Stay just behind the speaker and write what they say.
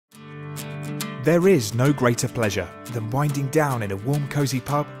There is no greater pleasure than winding down in a warm cosy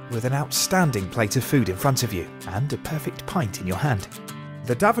pub with an outstanding plate of food in front of you and a perfect pint in your hand.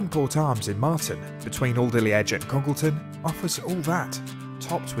 The Davenport Arms in Marton, between Alderley Edge and Congleton, offers all that,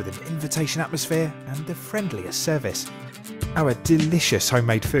 topped with an invitation atmosphere and the friendliest service. Our delicious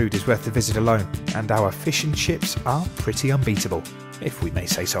homemade food is worth the visit alone, and our fish and chips are pretty unbeatable, if we may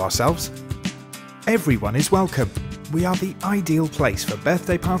say so ourselves. Everyone is welcome. We are the ideal place for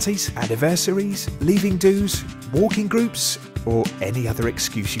birthday parties, anniversaries, leaving do's, walking groups, or any other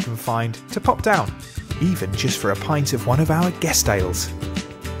excuse you can find to pop down, even just for a pint of one of our guest ales.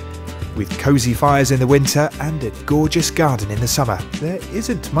 With cosy fires in the winter and a gorgeous garden in the summer, there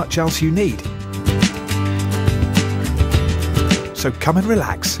isn't much else you need. So come and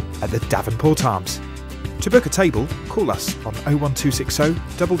relax at the Davenport Arms. To book a table, call us on 01260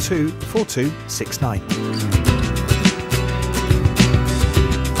 22 4269.